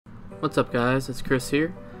What's up guys, it's Chris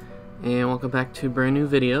here, and welcome back to a brand new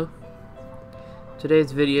video.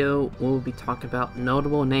 Today's video we'll be talking about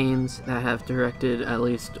notable names that have directed at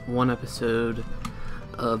least one episode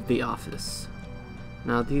of The Office.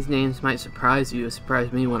 Now these names might surprise you. It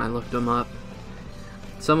surprised me when I looked them up.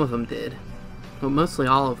 Some of them did, but mostly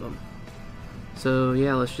all of them. So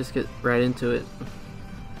yeah, let's just get right into it.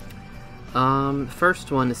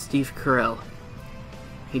 First one is Steve Carell.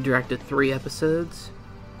 He directed 3 episodes,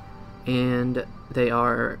 and they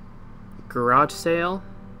are Garage Sale,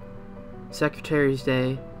 Secretary's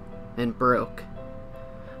Day, and Broke.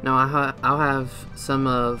 Now I'll have some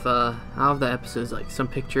of I'll have the episodes, like some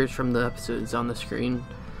pictures from the episodes on the screen,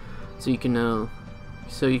 so you can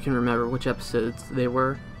remember which episodes they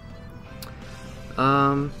were.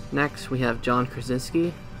 Next we have John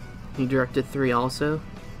Krasinski. He directed 3 also.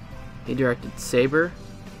 He directed Saber,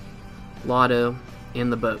 Lotto,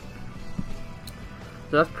 and The Boat.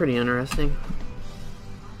 So that's pretty interesting.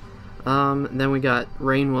 Then we got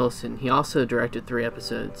Rainn Wilson. He also directed 3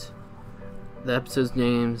 episodes. The episodes'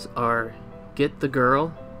 names are Get the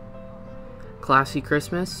Girl, Classy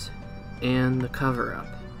Christmas, and The Cover-Up.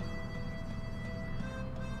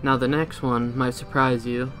 Now the next one might surprise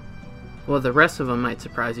you. Well, the rest of them might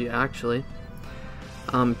surprise you actually.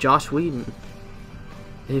 Joss Whedon.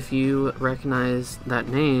 If you recognize that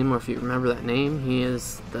name, or if you remember that name, he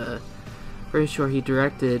is pretty sure he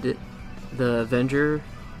directed the Avengers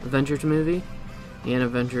movie and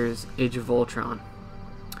Avengers Age of Ultron.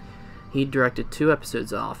 He directed 2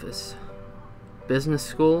 episodes of Office, Business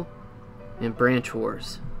School and Branch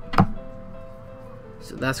Wars.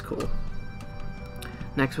 So that's cool.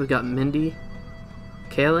 Next we got Mindy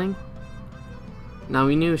Kaling. Now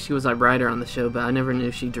we knew she was a writer on the show, but I never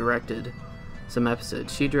knew she directed some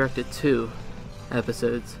episodes. She directed 2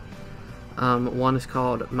 episodes. One is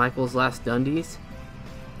called Michael's Last Dundies,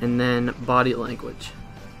 and then Body Language.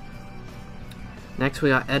 Next we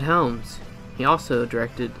got Ed Helms. He also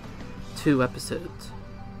directed 2 episodes.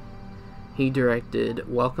 He directed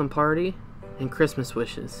Welcome Party and Christmas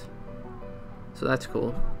Wishes. So that's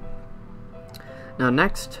cool. Now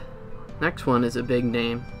next one is a big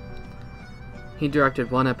name. He directed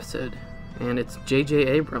 1 episode, and it's J.J.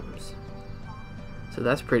 Abrams. So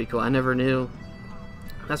that's pretty cool. I never knew.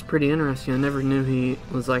 That's pretty interesting. I never knew he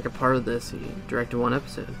was like a part of this. He directed 1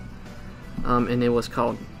 episode, and it was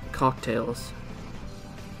called Cocktails.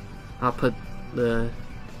 I'll put a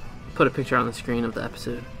picture on the screen of the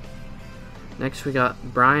episode. Next we got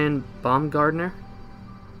Brian Baumgartner.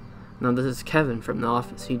 Now this is Kevin from The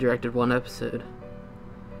Office. He directed 1 episode,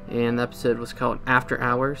 and the episode was called After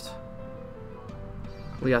Hours.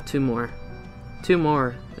 We got 2 more.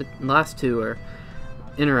 The last 2 are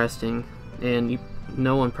interesting, and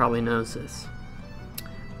no one probably knows this.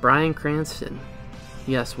 Bryan Cranston,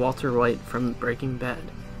 yes, Walter White from Breaking Bad,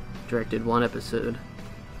 directed 1 episode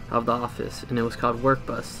of The Office, and it was called Work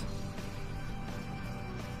Bus.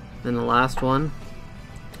 Then the last one,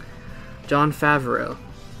 Jon Favreau.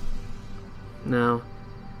 Now,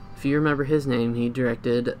 if you remember his name, he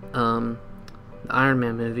directed the Iron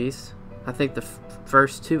Man movies. I think the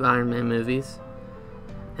first 2 Iron Man movies,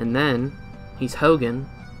 and then he's Hogan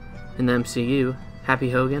in the MCU,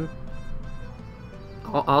 Happy Hogan.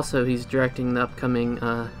 Also, he's directing the upcoming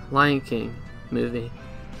Lion King movie,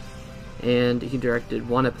 and he directed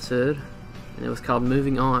 1 episode, and it was called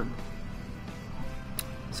Moving On.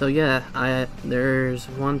 So yeah, there's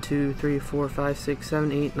 1, 2, 3, 4, 5, 6,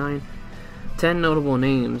 7, 8, 9, 10 notable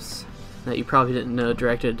names that you probably didn't know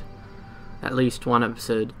directed at least 1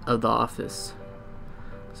 episode of The Office.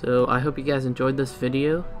 So I hope you guys enjoyed this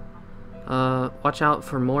video. Watch out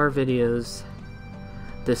for more videos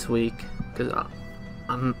this week, because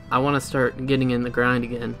I want to start getting in the grind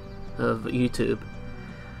again of YouTube.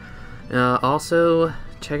 Also,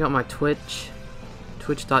 check out my Twitch,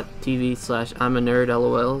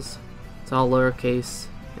 twitch.tv/I'mANerdLOLz. It's all lowercase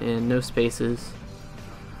and no spaces.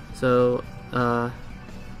 So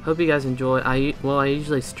hope you guys enjoy. I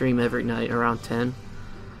usually stream every night around 10.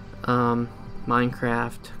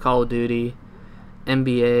 Minecraft, Call of Duty,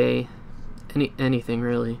 NBA, anything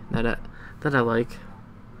really that I like.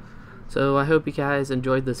 So I hope you guys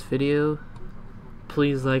enjoyed this video.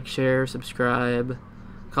 Please like, share, subscribe,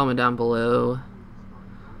 comment down below,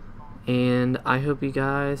 and I hope you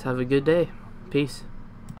guys have a good day. Peace.